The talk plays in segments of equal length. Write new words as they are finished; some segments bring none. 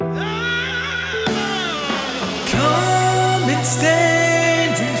and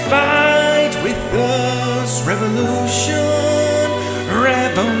stand and fight with us. Revolution,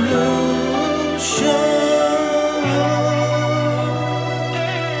 revolution.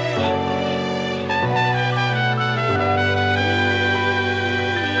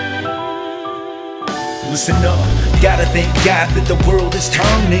 Listen up, gotta thank God that the world is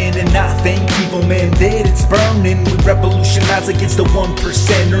turning, and I thank evil men that it's burning. We revolutionize against the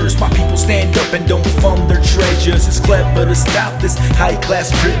 1%ers. My people stand up and don't fund their treasures. It's clever to stop this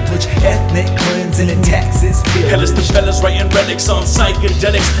high-class privilege, ethnic cleansing and taxes. Hell, it's the fellas writing relics on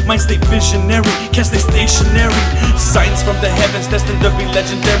psychedelics. Minds stay visionary, can't stay stationary. Signs from the heavens destined to be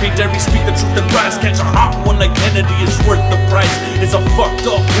legendary. Dare we speak the truth and rise, catch a hot one like Kennedy. It's worth the price. It's a fucked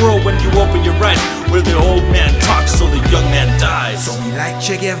up world when you open your eyes, where the old man talks so the young man dies. So we like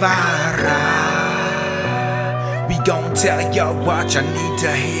Che Guevara. We gon' tell y'all what you need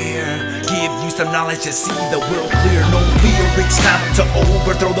to hear. Give you some knowledge to see the world clear. No fear, it's time to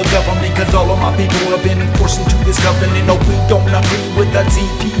overthrow the government, cause all of my people have been forced into this covenant. No, we don't agree with the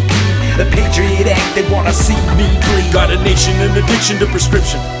TPP, the Patriot Act, they wanna see me bleed. Got a nation in addiction to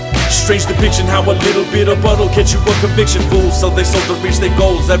prescription. Strange depiction, how a little bit of butt'll get you a conviction. Fools, so they sold to reach their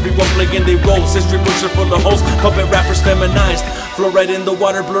goals. Everyone playing their roles. History books are full of hoes. Puppet rappers feminized. Fluoride in the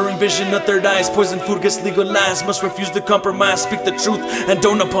water, blurring vision of third eyes. Poison food gets legalized. Must refuse to compromise. Speak the truth and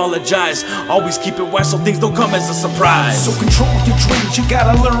don't apologize. Always keep it wise so things don't come as a surprise. So control your dreams, you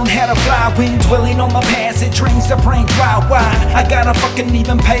gotta learn how to fly. When dwelling on the past, it drains the brain. Why? I gotta fucking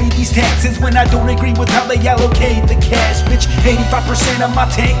even pay these taxes when I don't agree with how they allocate the cash. Bitch, 85% of my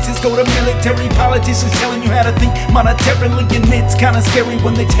taxes go to military politicians telling you how to think monetarily, and it's kinda scary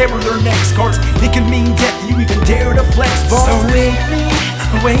when they tear their necks. Cards, it can mean death, you even dare to flex. So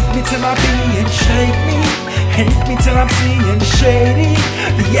wake me till I be and shake me. Hate me till I'm seeing shady.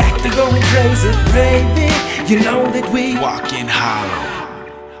 The actor going crazy, baby. You know that we walking hollow.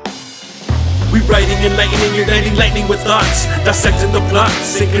 We writing, enlightening, uniting lightning with thoughts, dissecting the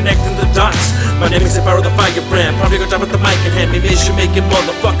plots and connecting the dots. My name is Pyro, the firebrand. Probably gonna drop with the mic in hand. Maybe should making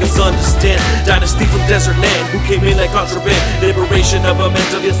motherfuckers understand. Dynasty from desert land, who came in like contraband. Liberation of a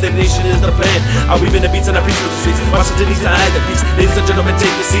mental installation is the plan. I'll weave in the beats and I preach for the streets. Washington needs to hide the peace. Ladies and gentlemen,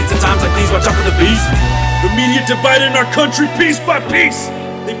 take your seats. At times like these, watch out for the beast. The media dividing our country piece by piece.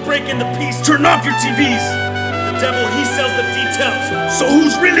 They break into peace. Turn off your TVs. The devil, he sells the details. So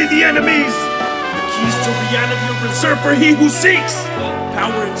who's really the enemies? Keys to reality are reserved for he who seeks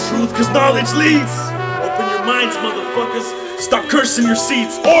power and truth, cause knowledge leads. Open your minds, motherfuckers. Stop cursing your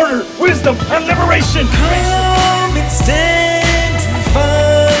seats. Order, wisdom, and liberation. Come and stand and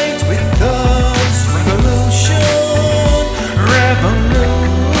fight with us. Revolution, revolution.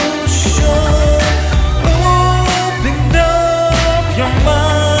 Open up your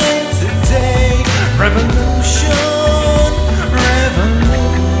mind today. Revolution.